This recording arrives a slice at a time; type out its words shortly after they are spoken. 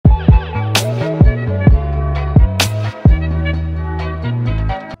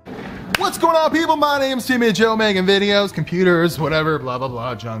going on, people? My name's Timmy Joe, making videos, computers, whatever, blah, blah,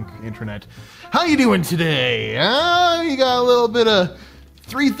 blah, junk, internet. How you doing today? You got a little bit of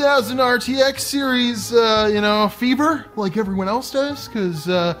 3000 RTX series, fever, like everyone else does, because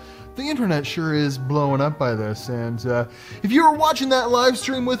the internet sure is blowing up by this. And if you were watching that live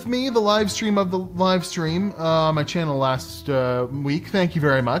stream with me, the live stream of the live stream on my channel last week, thank you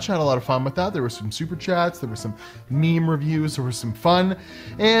very much. I had a lot of fun with that. There were some super chats, there were some meme reviews, there was some fun.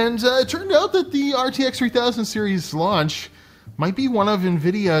 And it turned out that the RTX 3000 series launch might be one of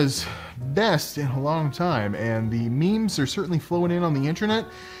NVIDIA's best in a long time, and the memes are certainly flowing in on the internet.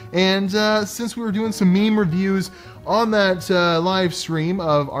 And since we were doing some meme reviews on that live stream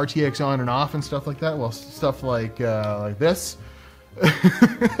of RTX on and off and stuff like that, well, stuff like this.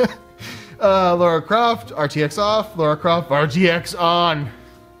 Lara Croft, RTX off, Lara Croft, RTX on.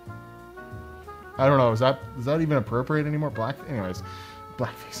 I don't know, is that even appropriate anymore? Anyways,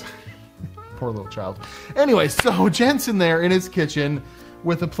 blackface. Poor little child. Anyway, so Jensen there in his kitchen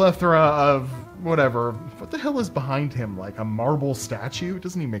with a plethora of whatever. What the hell is behind him? Like a marble statue? It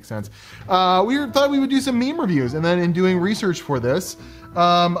doesn't even make sense. We thought we would do some meme reviews, and then in doing research for this,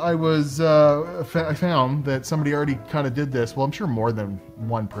 I found that somebody already kind of did this. Well, I'm sure more than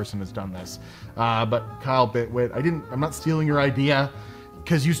one person has done this. But Kyle Bitwit, I'm not stealing your idea,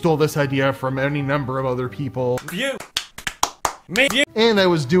 because you stole this idea from any number of other people. And I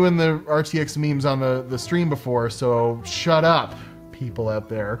was doing the RTX memes on the stream before, so shut up, people out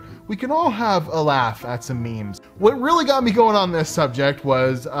there. We can all have a laugh at some memes. What really got me going on this subject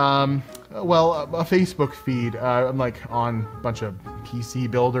was, a Facebook feed. I'm like on a bunch of PC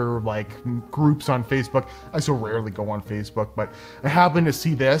builder groups on Facebook. I so rarely go on Facebook, but I happened to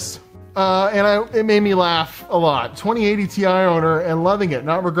see this. It made me laugh a lot. 2080 Ti owner and loving it,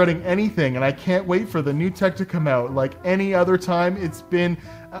 not regretting anything, and I can't wait for the new tech to come out. Like any other time, I've been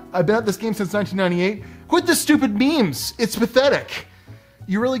at this game since 1998. Quit the stupid memes. It's pathetic.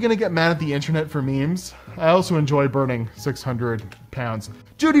 You're really gonna get mad at the internet for memes? I also enjoy burning 600 pounds.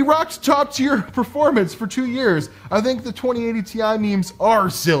 Dude, he rocked top tier performance for 2 years. I think the 2080 Ti memes are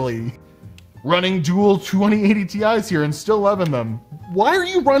silly. Running dual 2080 Ti's here and still loving them. Why are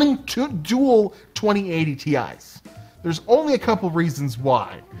you running dual 2080 Ti's? There's only a couple reasons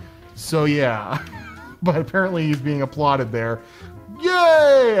why. So yeah, but apparently he's being applauded there.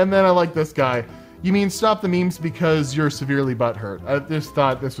 Yay! And then I like this guy. You mean stop the memes because you're severely butthurt. I just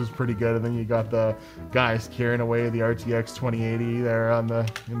thought this was pretty good. And then you got the guys carrying away the RTX 2080 there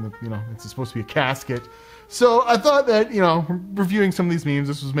it's supposed to be a casket. So I thought that, reviewing some of these memes,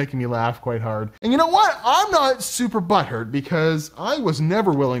 this was making me laugh quite hard. And you know what? I'm not super butthurt because I was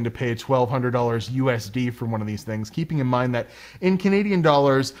never willing to pay $1,200 USD for one of these things, keeping in mind that in Canadian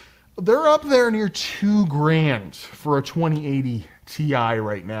dollars, they're up there near $2,000 for a 2080 Ti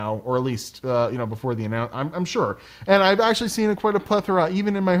right now, or at least, before the announcement, I'm sure. And I've actually seen quite a plethora,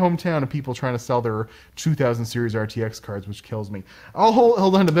 even in my hometown, of people trying to sell their 2000 series RTX cards, which kills me. I'll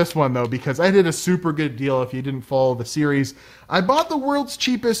hold on to this one, though, because I did a super good deal if you didn't follow the series. I bought the world's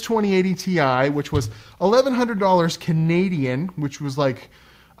cheapest 2080 Ti, which was $1,100 Canadian, which was $850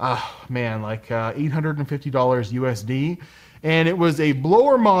 USD. And it was a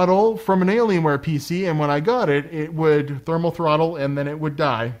blower model from an Alienware PC, and when I got it, it would thermal throttle and then it would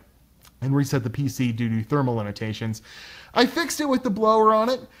die and reset the PC due to thermal limitations. I fixed it with the blower on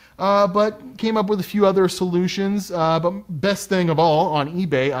it, but came up with a few other solutions. But best thing of all, on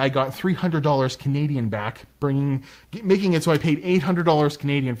eBay, I got $300 Canadian back, making it so I paid $800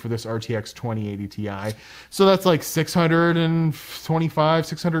 Canadian for this RTX 2080 Ti. So that's like $625,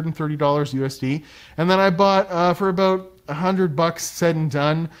 $630 USD. And then I bought, for about $100 said and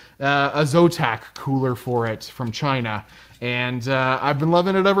done, a Zotac cooler for it from China. And I've been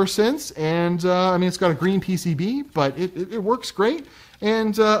loving it ever since. And it's got a green PCB, but it works great.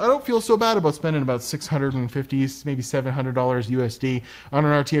 And I don't feel so bad about spending about $650, maybe $700 USD on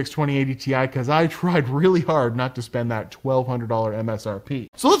an RTX 2080 Ti, because I tried really hard not to spend that $1,200 MSRP.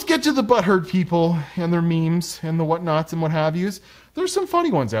 So let's get to the butthurt people and their memes and the whatnots and what have yous. There's some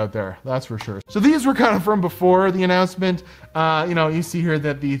funny ones out there, that's for sure. So these were kind of from before the announcement. You see here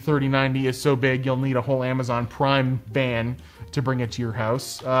that the 3090 is so big you'll need a whole Amazon Prime van to bring it to your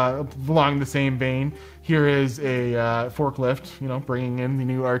house. Along the same vein, here is a forklift, bringing in the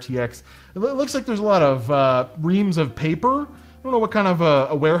new RTX. It looks like there's a lot of reams of paper. I don't know what kind of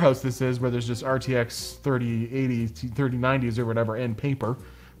a warehouse this is where there's just RTX 3080s, 3090s or whatever in paper.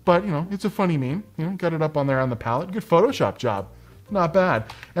 But, it's a funny meme. Got it up on there on the palette. Good Photoshop job. Not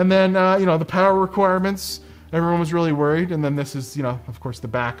bad. And then, the power requirements. Everyone was really worried. And then this is, you know, of course, the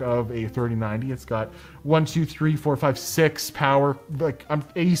back of a 3090. It's got 1, 2, 3, 4, 5, 6 power, like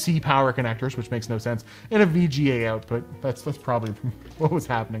AC power connectors, which makes no sense, and a VGA output. That's probably what was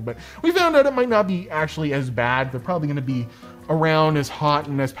happening. But we found out it might not be actually as bad. They're probably going to be around as hot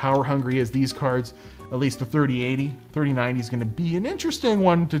and as power hungry as these cards. At least the 3080, 3090 is going to be an interesting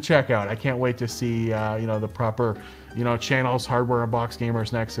one to check out. I can't wait to see, you know, the proper, you know, channels, Hardware Unbox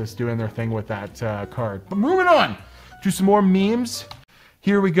Gamers Nexus doing their thing with that card. But moving on to some more memes.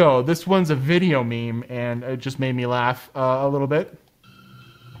 Here we go. This one's a video meme, and it just made me laugh a little bit.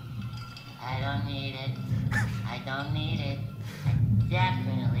 I don't need it. I don't need it. I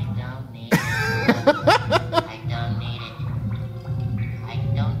definitely don't need it. I don't need it. I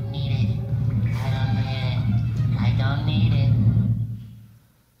don't need it. I don't need it. I don't need it.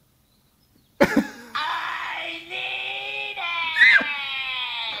 I need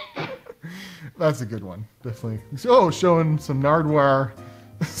it! That's a good one, definitely. Oh, showing some Nardwuar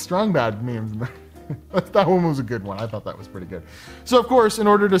Strong Bad memes. That one was a good one. I thought that was pretty good. So, of course, in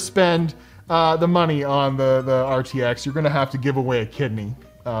order to spend the money on the RTX, you're going to have to give away a kidney.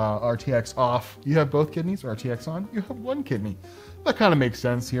 RTX off. You have both kidneys. RTX on. You have one kidney. That kind of makes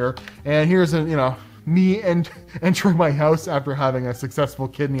sense here. And here's a, you know, me entering my house after having a successful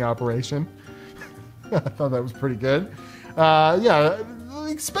kidney operation. I thought that was pretty good. Yeah,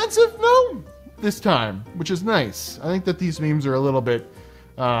 expensive? No, this time, which is nice. I think that these memes are a little bit,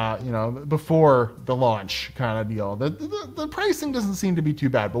 you know, before the launch kind of deal. The pricing doesn't seem to be too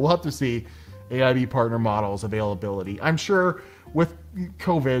bad, but we'll have to see AIB partner models availability. I'm sure with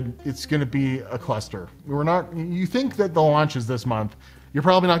COVID, it's going to be a cluster. We're not. You think that the launch is this month? You're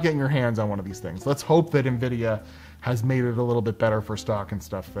probably not getting your hands on one of these things. Let's hope that nvidia has made it a little bit better for stock and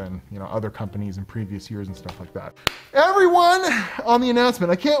stuff than, you know, other companies in previous years and stuff like that. Everyone on the announcement,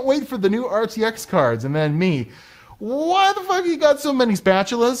 I can't wait for the new RTX cards. And then me, why the fuck you got so many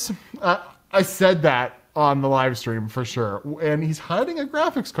spatulas? I said that on the live stream for sure. And he's hiding a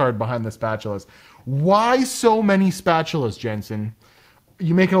graphics card behind the spatulas. Why so many spatulas, Jensen?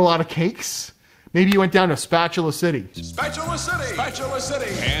 You making a lot of cakes? Maybe you went down to Spatula City. Spatula City! Spatula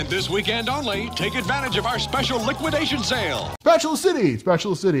City! And this weekend only, take advantage of our special liquidation sale. Spatula City!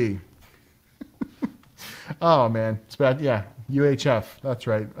 Spatula City. Oh, man. Yeah, UHF. That's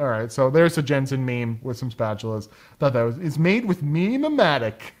right. All right, so there's a Jensen meme with some spatulas. Thought that was... It's made with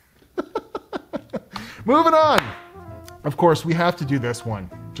Meme-O-Matic. Moving on. Of course, we have to do this one.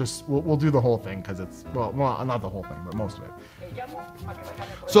 Just, we'll do the whole thing because it's... Well, not the whole thing, but most of it.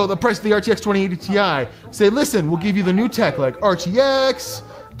 So the price of the RTX 2080 Ti, say, listen, we'll give you the new tech like RTX,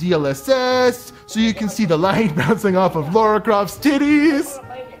 DLSS, so you can see the light bouncing off of Lara Croft's titties.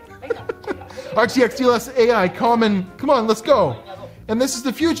 RTX DLSS AI, common, come on, let's go. And this is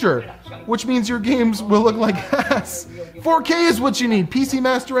the future, which means your games will look like ass. 4K is what you need, PC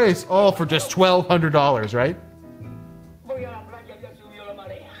Master Race, all for just $1,200, right?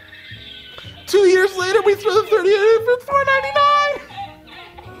 2 years later, we throw the 3080 for $499.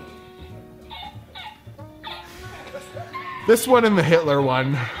 This one and the Hitler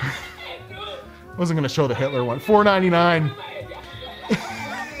one. I wasn't going to show the Hitler one. $499.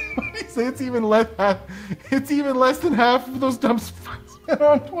 What do you say? It's even less. It's even less than half of those dumb spots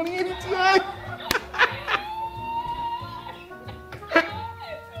on 2080 Ti.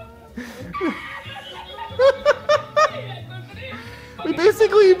 We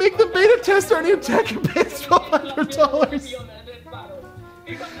basically make them beta test our new tech and pay us $1,200.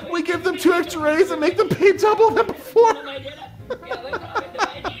 We give them 2 extra rays and make them pay double than before.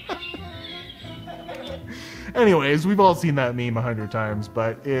 Anyways, we've all seen that meme 100 times,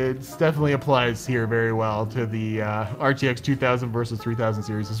 but it definitely applies here very well to the RTX 2000 versus 3000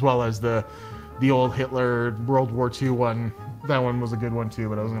 series, as well as the old Hitler World War II one. That one was a good one too,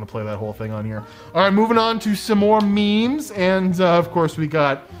 but I wasn't going to play that whole thing on here. All right, moving on to some more memes, and of course we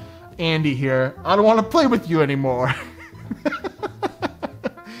got Andy here. I don't want to play with you anymore.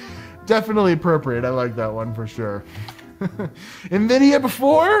 Definitely appropriate. I like that one for sure. NVIDIA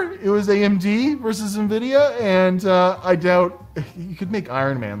before, it was AMD versus NVIDIA, and I doubt you could make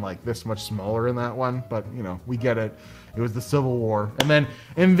Iron Man like this much smaller in that one, but you know, we get it. It was the Civil War. And then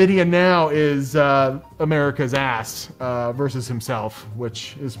NVIDIA now is America's ass versus himself,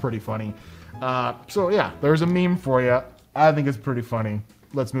 which is pretty funny. So yeah, there's a meme for you. I think it's pretty funny.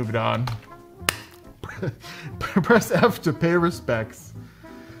 Let's move it on. Press F to pay respects.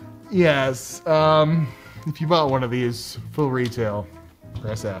 Yes, if you bought one of these full retail,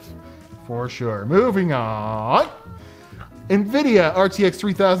 press F for sure. Moving on. NVIDIA RTX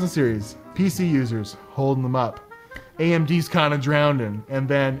 3000 series. PC users holding them up. AMD's kind of drowning. And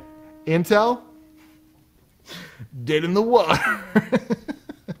then Intel, Dead in the water.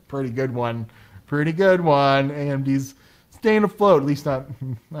 Pretty good one. Pretty good one. AMD's staying afloat. At least not,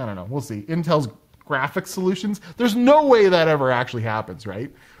 I don't know. We'll see. Intel's graphics solutions. There's no way that ever actually happens,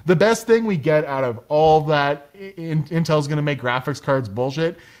 right? The best thing we get out of all that Intel's going to make graphics cards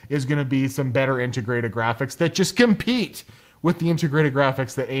bullshit is going to be some better integrated graphics that just compete with the integrated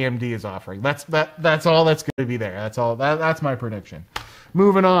graphics that AMD is offering. That's all that's going to be there. That's my prediction.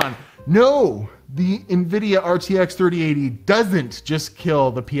 Moving on. No, the nvidia RTX 3080 doesn't just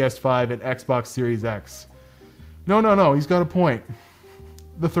kill the PS5 and Xbox Series X. No, he's got a point.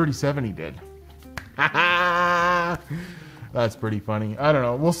 The 3070 did. That's pretty funny. I don't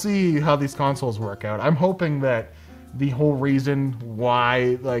know. We'll see how these consoles work out. I'm hoping that the whole reason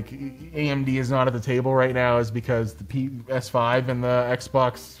why like AMD is not at the table right now is because the PS5 and the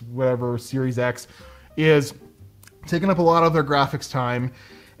Xbox whatever Series X is taking up a lot of their graphics time,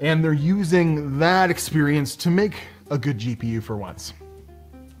 and they're using that experience to make a good GPU for once.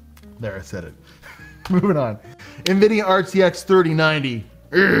 There, I said it. Moving on. NVIDIA RTX 3090.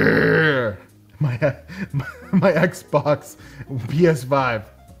 My Xbox PS5.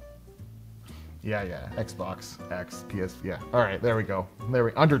 Yeah, Xbox X, PS, yeah. All right, there we go.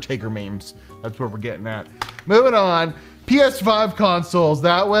 Undertaker memes. That's what we're getting at. Moving on. PS5 consoles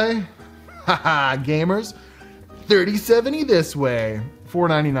that way. Haha, gamers. 3070 this way.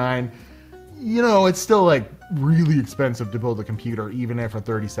 $499. You know, it's still like really expensive to build a computer, even if a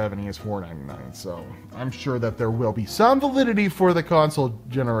 3070 is $499. So I'm sure that there will be some validity for the console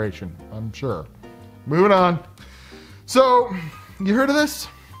generation. I'm sure. Moving on. So, you heard of this?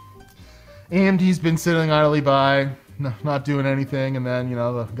 AMD's been sitting idly by, not doing anything, and then, you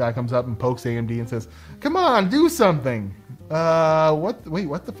know, the guy comes up and pokes AMD and says, come on, do something. Wait,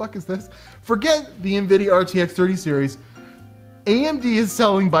 what the fuck is this? Forget the NVIDIA RTX 30 series. AMD is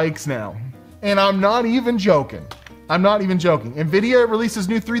selling bikes now. And I'm not even joking. NVIDIA releases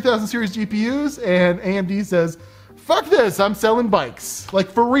new 3000 series GPUs, and AMD says, fuck this, I'm selling bikes. Like,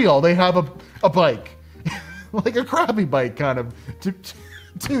 for real, they have a bike. Like a crappy bike, kind of,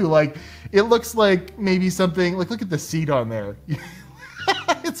 too. Like, it looks like maybe something, like, look at the seat on there.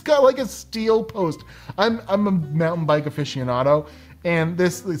 It's got like a steel post. I'm a mountain bike aficionado, and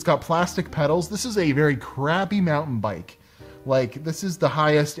it's got plastic pedals. This is a very crappy mountain bike. Like, this is the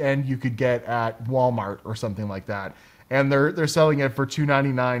highest end you could get at Walmart or something like that. And they're selling it for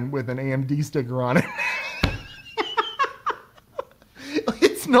 $299 with an AMD sticker on it.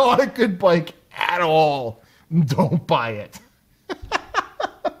 It's not a good bike at all. Don't buy it.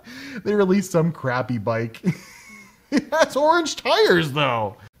 They released some crappy bike. It has orange tires,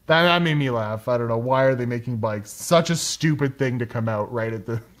 though. That made me laugh. I don't know. Why are they making bikes? Such a stupid thing to come out right at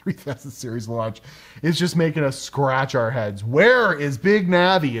the 3000 series launch. It's just making us scratch our heads. Where is Big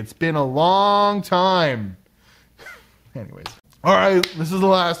Navi? It's been a long time. Anyways. All right. This is the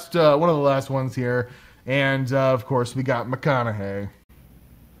last, one of the last ones here. And, of course, we got McConaughey.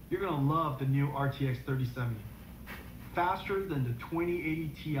 You're going to love the new RTX 3070. Faster than the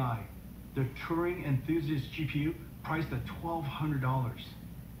 2080 Ti. The Turing enthusiast GPU priced at $1,200.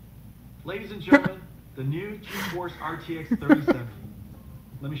 Ladies and gentlemen, the new GeForce RTX 3070.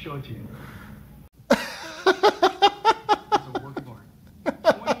 Let me show it to you. It's a work of art.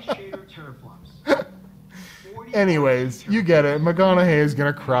 20 shader teraflops. Anyways, you get it. McConaughey is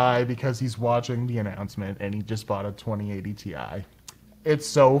going to cry because he's watching the announcement and he just bought a 2080 Ti. It's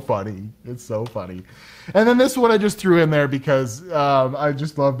so funny. It's so funny. And then this one I just threw in there because I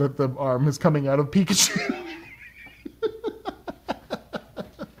just love that the arm is coming out of Pikachu.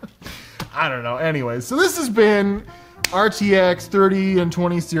 I don't know. Anyways, so this has been RTX 30 and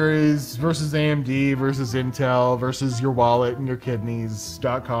 20 series versus AMD versus Intel versus your wallet and your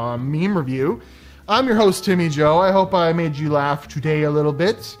kidneys.com meme review. I'm your host, Timmy Joe. I hope I made you laugh today a little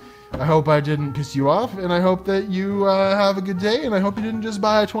bit. I hope I didn't piss you off, and I hope that you have a good day, and I hope you didn't just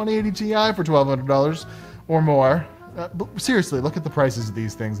buy a 2080 Ti for $1,200 or more. But seriously, look at the prices of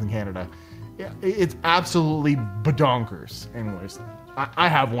these things in Canada. It's absolutely badonkers. Anyways, I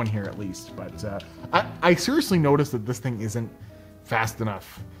have one here at least, but I seriously noticed that this thing isn't fast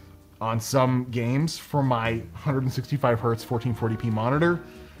enough on some games for my 165 Hz 1440p monitor.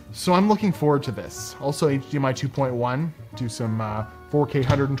 So I'm looking forward to this. Also HDMI 2.1, do some 4K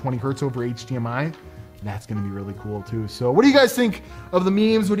 120 Hz over HDMI. That's going to be really cool too. So what do you guys think of the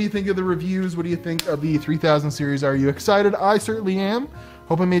memes? What do you think of the reviews? What do you think of the 3000 series? Are you excited? I certainly am.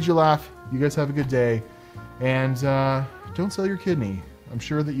 Hope I made you laugh. You guys have a good day. And don't sell your kidney. I'm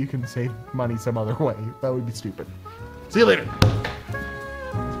sure that you can save money some other way. That would be stupid. See you later.